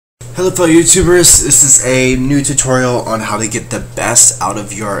Hello fellow YouTubers, this is a new tutorial on how to get the best out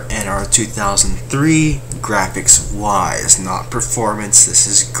of your NR2003 graphics wise, not performance. This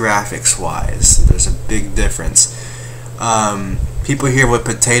is graphics wise. There's a big difference. People here with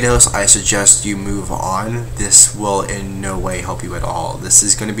potatoes, I suggest you move on. This will in no way help you at all. This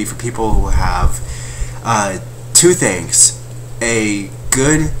is going to be for people who have two things: a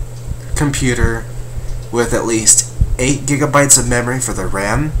good computer with at least 8 GB of memory for the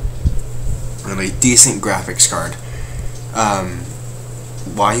RAM and a decent graphics card.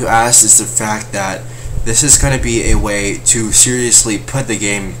 Why you ask is the fact that this is going to be a way to seriously put the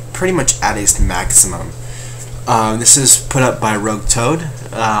game pretty much at its maximum. This is put up by Rogue Toad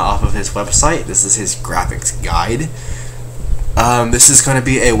off of his website. This is his graphics guide. This is going to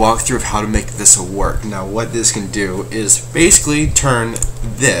be a walkthrough of how to make this work. Now what this can do is basically turn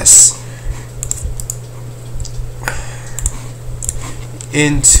this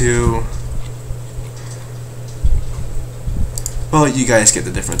into, well, you guys get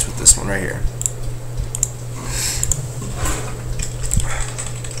the difference with this one right here.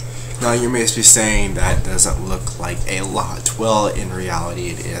 Now you may be saying that doesn't look like a lot. Well, in reality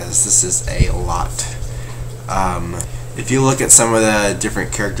it is. This is a lot. If you look at some of the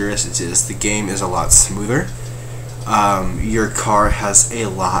different characteristics, the game is a lot smoother. Your car has a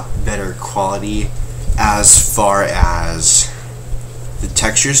lot better quality as far as the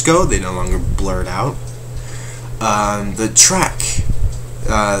textures go. They no longer blurred out. The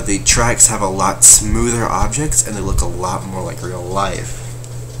tracks have a lot smoother objects and they look a lot more like real life.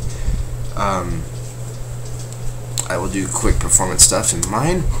 I will do quick performance stuff in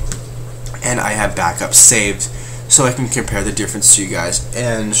mine, and I have backups saved so I can compare the difference to you guys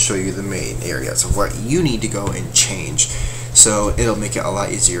and show you the main areas of what you need to go and change. So it'll make it a lot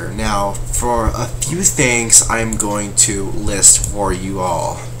easier. Now, for a few things I'm going to list for you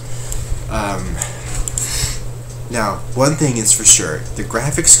all. Now, one thing is for sure, the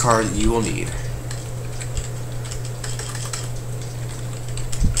graphics card you will need.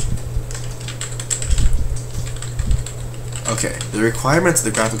 Okay, the requirements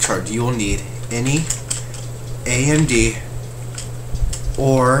of the graphics card you will need any AMD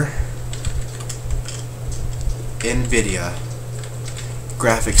or NVIDIA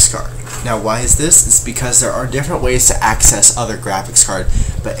graphics card. Now why is this? It's because there are different ways to access other graphics card,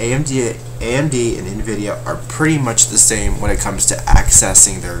 but AMD and NVIDIA are pretty much the same when it comes to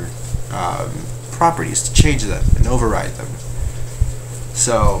accessing their properties, to change them and override them.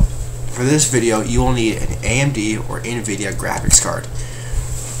 So for this video you will need an AMD or NVIDIA graphics card.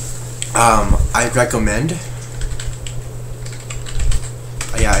 I recommend,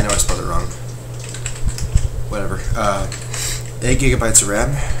 yeah, I know I spelled it wrong, whatever, 8 GB of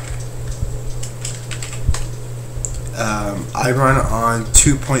RAM. I run on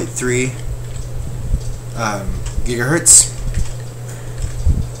 2.3 gigahertz,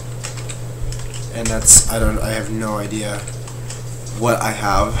 and that's, I have no idea what I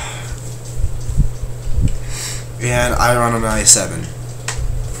have, and I run on i7.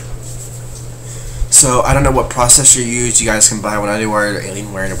 So I don't know what processor you use. You guys can buy one anywhere, or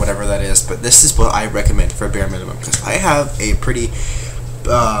Alienware, or whatever that is, but this is what I recommend for a bare minimum, because I have a pretty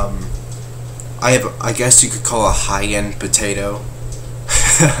I guess you could call a high-end potato,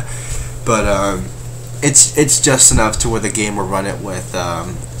 but it's just enough to where the game will run it with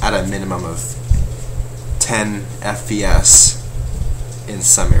at a minimum of 10 FPS in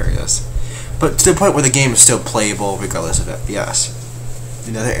some areas, but to the point where the game is still playable regardless of FPS.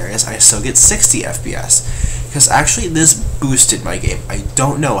 In other areas, I still get 60 FPS, because actually this boosted my game. I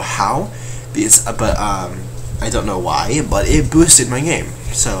don't know how, but I don't know why, but it boosted my game.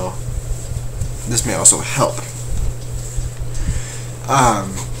 So this may also help.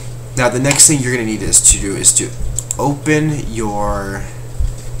 Now the next thing you're gonna need is to open your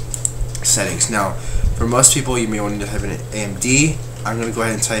settings. Now, for most people, you may want to type in AMD. I'm gonna go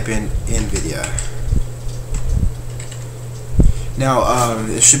ahead and type in NVIDIA. Now,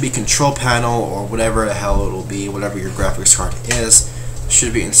 it should be control panel or whatever the hell it will be, whatever your graphics card is,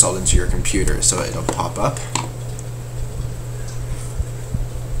 should be installed into your computer, so it'll pop up.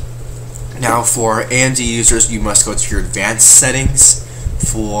 Now, for AMD users, you must go to your advanced settings.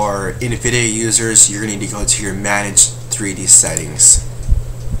 For NVIDIA users, you're going to need to go to your managed 3D settings.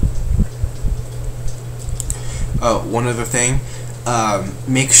 One other thing,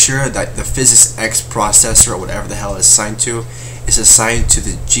 make sure that the Physics X processor, or whatever the hell it's assigned to, is assigned to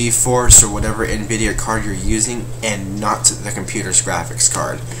the GeForce or whatever NVIDIA card you're using, and not to the computer's graphics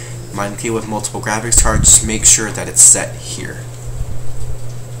card. Mine came with multiple graphics cards. Just make sure that it's set here.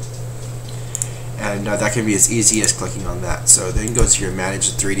 and that can be as easy as clicking on that. So then go to your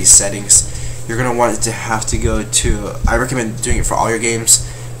Manage 3D settings. You're going to want it to have to go to, I recommend doing it for all your games,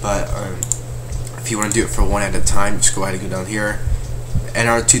 but if you want to do it for one at a time, just go ahead and go down here,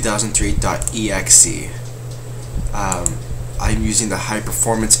 NR2003.exe. I'm using the high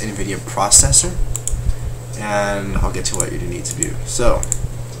performance NVIDIA processor, and I'll get to what you need to do. So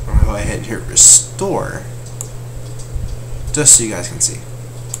I'll go ahead and hit restore, just so you guys can see.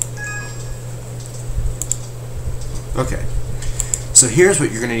 Okay, so here's what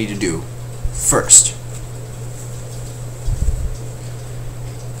you're going to need to do first.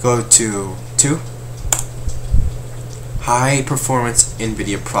 Go to high performance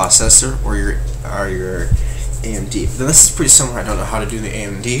NVIDIA processor, or your AMD. Now, this is pretty similar. I don't know how to do the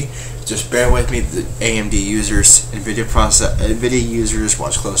AMD. Just bear with me, the AMD users, NVIDIA users,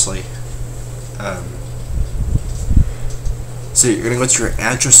 watch closely. So you're going to go to your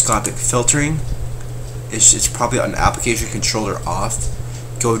androscopic filtering. It's probably on application controller off.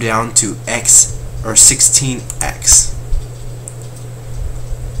 Go down to X or 16X.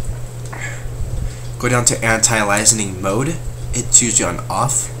 Go down to anti-aliasing mode. It's usually on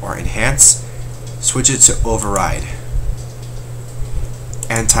off or enhance. Switch it to override.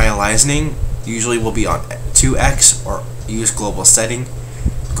 Anti-aliasing usually will be on 2X or use global setting.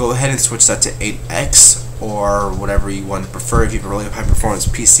 Go ahead and switch that to 8X or whatever you want to prefer. If you have a really high performance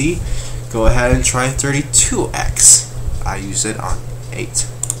PC, go ahead and try 32X. I use it on 8.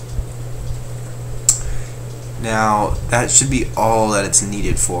 Now that should be all that it's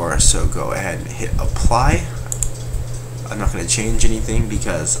needed for, so go ahead and hit apply. I'm not going to change anything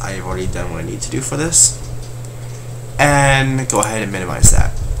because I've already done what I need to do for this, and go ahead and minimize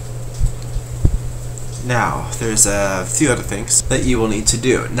that. Now there's a few other things that you will need to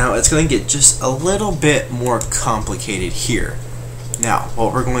do. Now it's going to get just a little bit more complicated here. Now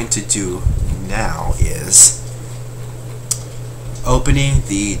what we're going to do now is opening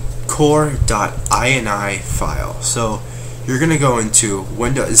the core.ini file. So you're going to go into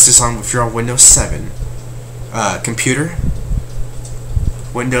Windows. This is on if you're on Windows 7, computer,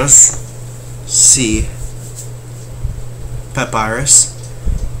 Windows, C, Papyrus,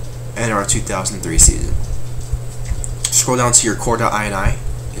 NR2003 season. Scroll down to your core.ini.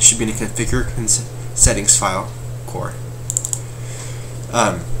 It should be in the configure settings file, core.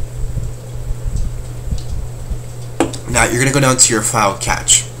 Now you're going to go down to your file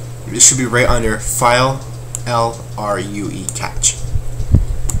cache. This should be right under file LRUE cache.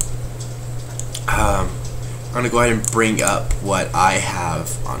 I'm going to go ahead and bring up what I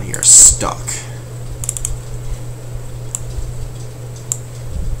have on here stock.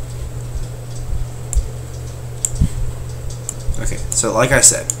 Okay, so like I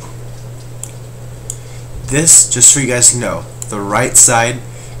said, this, just so you guys know, the right side,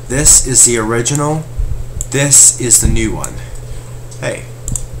 this is the original, this is the new one. Hey.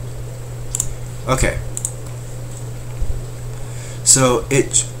 Okay. So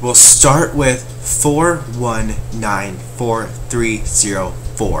it will start with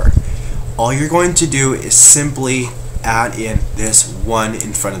 41940304. All you're going to do is simply add in this 1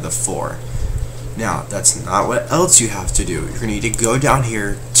 in front of the 4. Now, that's not what else you have to do. You're going to need to go down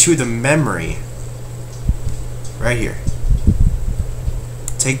here to the memory, right here.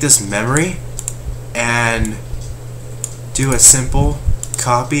 Take this memory and do a simple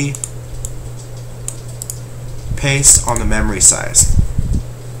copy, paste on the memory size.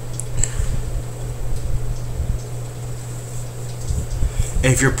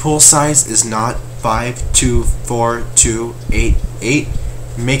 If your pool size is not 524288,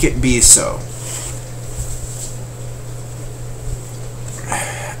 make it be so.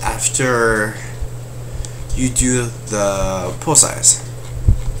 After you do the pool size,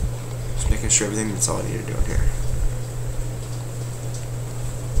 just making sure everything, that's all I need to do in here.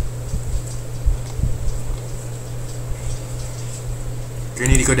 You're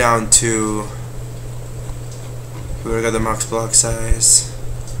going to need to go down to, we got the MaxBlockSize.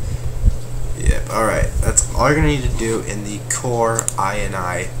 Yep, alright. That's all you're going to need to do in the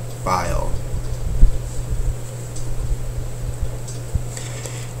core.ini file.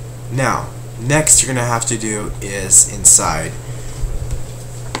 Now, next you're going to have to do is inside.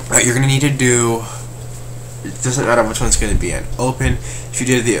 You're going to need to do, it doesn't matter which one it's going to be in. Open, if you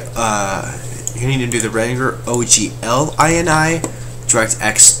do the, you need to do the Renderer OGL.ini,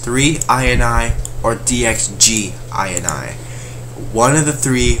 DirectX 3.ini, or DXG.ini. One of the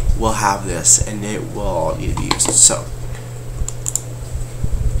three will have this, and it will need to be used. So,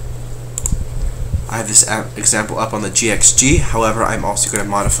 I have this example up on the GXG. However, I'm also going to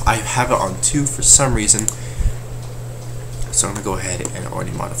modify. I have it on 2 for some reason. So I'm going to go ahead and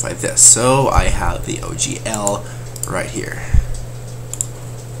already modify this. So I have the OGL right here.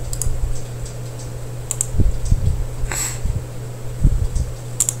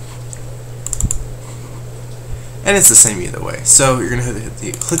 And it's the same either way. So you're going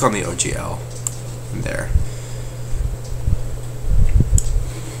to click on the OGL there.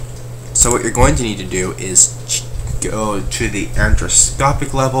 So what you're going to need to do is go to the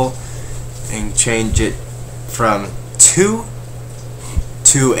anisotropic level and change it from 2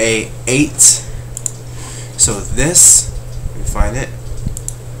 to a 8. So this, let me find it,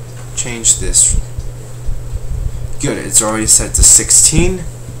 change this. Good, it's already set to 16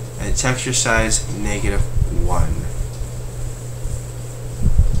 and texture size -1.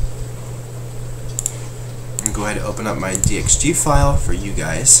 And go ahead and open up my DXG file for you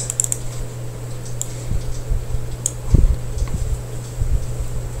guys.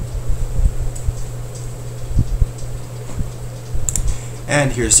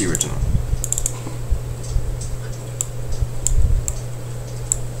 And here's the original.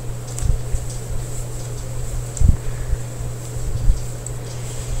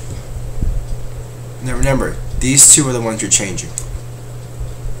 Now remember, these two are the ones you're changing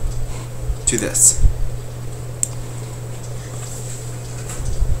to this.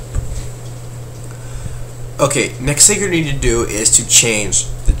 Okay, next thing you need to do is to change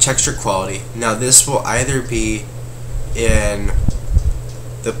the texture quality. Now this will either be in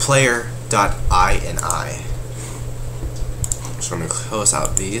the player.ini. So I'm going to close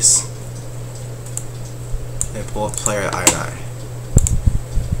out these and pull up player.ini.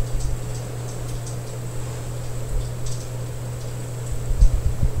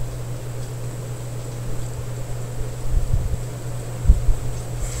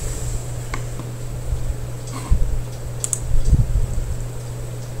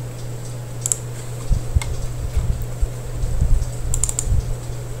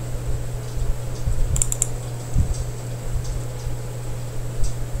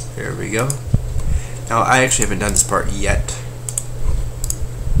 There we go. Now I actually haven't done this part yet.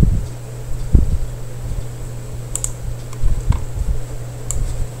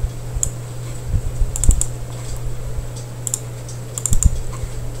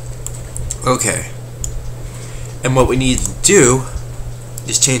 Okay. And what we need to do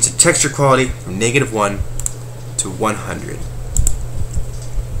is change the texture quality from -1 to 100.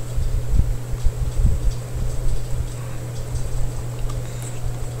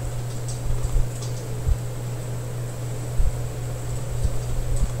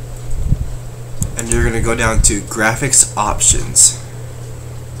 And you're going to go down to graphics options.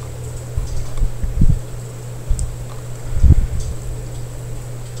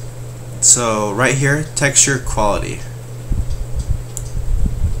 So right here, texture quality.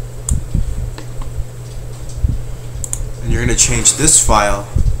 And you're going to change this file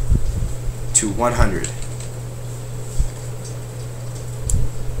to 100.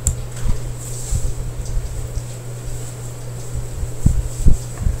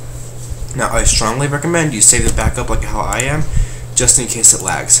 Now I strongly recommend you save the backup like how I am, just in case it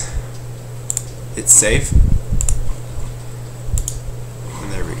lags. Hit save.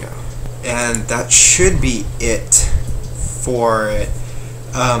 And there we go. And that should be it for it.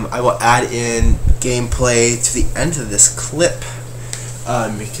 I will add in gameplay to the end of this clip,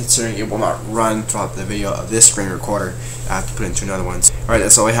 considering it will not run throughout the video of this screen recorder. I have to put it into another one. Alright,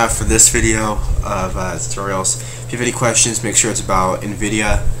 that's all I have for this video of tutorials. If you have any questions, make sure it's about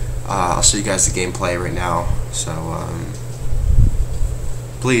NVIDIA. I'll show you guys the gameplay right now, so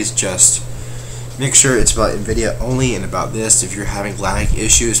please just make sure it's about NVIDIA only and about this. If you're having lag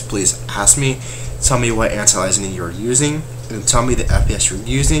issues, please ask me. Tell me what anti-aliasing you're using, and tell me the FPS you're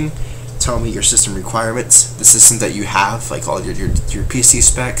using. Tell me your system requirements, the system that you have, like all your PC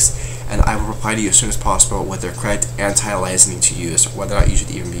specs, and I will reply to you as soon as possible with the correct anti-aliasing to use, whether or not you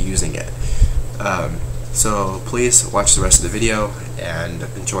should even be using it. So please watch the rest of the video and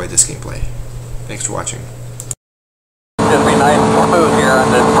enjoy this gameplay. Thanks for watching. Just be nice and smooth here on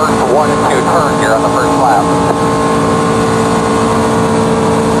this first 1 and 2 turn here on the first lap.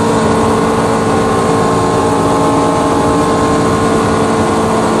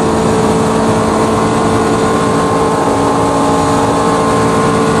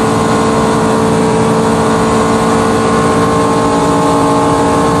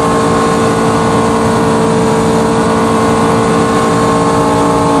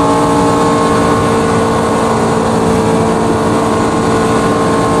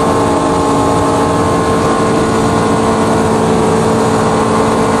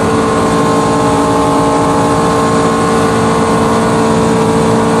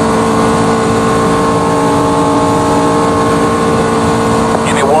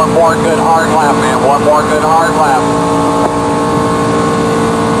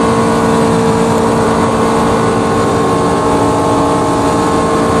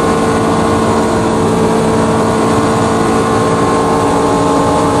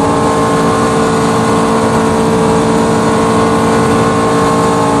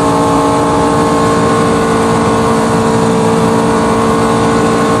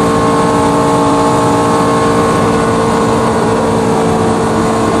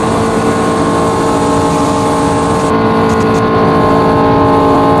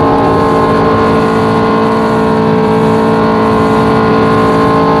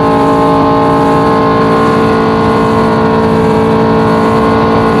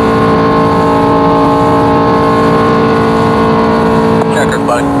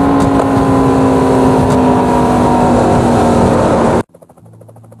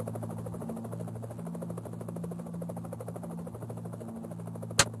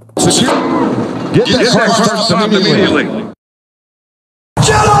 Get that car started immediately.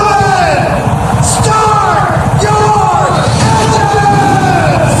 Gentlemen, start your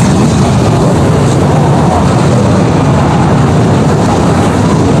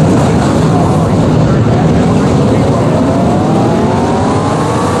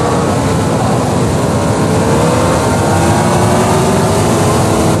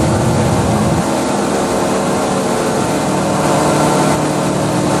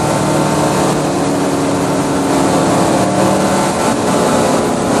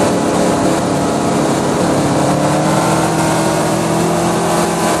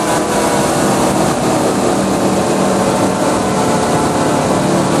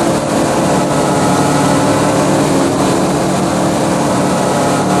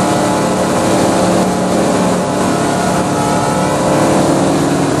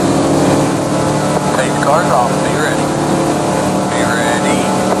Cars off. Be ready. Be ready.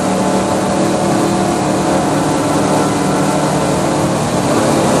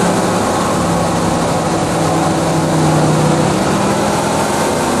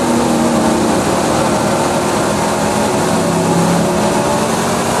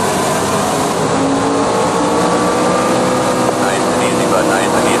 Nice and easy, bud. Nice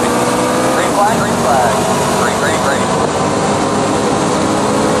and easy. Green flag, green flag. Green, green, green.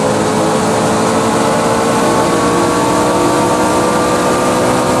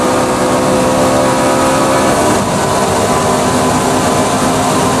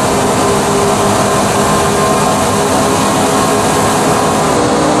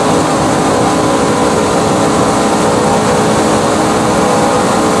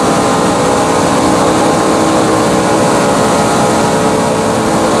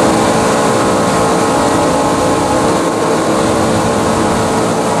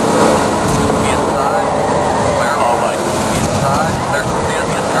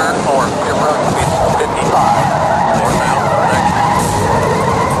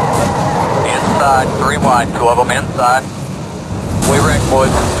 Two of them inside. We wrecked,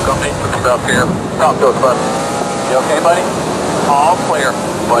 boys. Come need some stuff here. Talk to us, bud. You okay, buddy? All clear.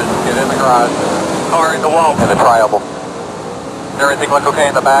 Boys, get in the garage. Car in the wall. In the triable. Everything look okay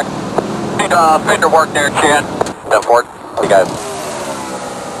in the back? Need fender work there, Chad. 10-4. See you guys.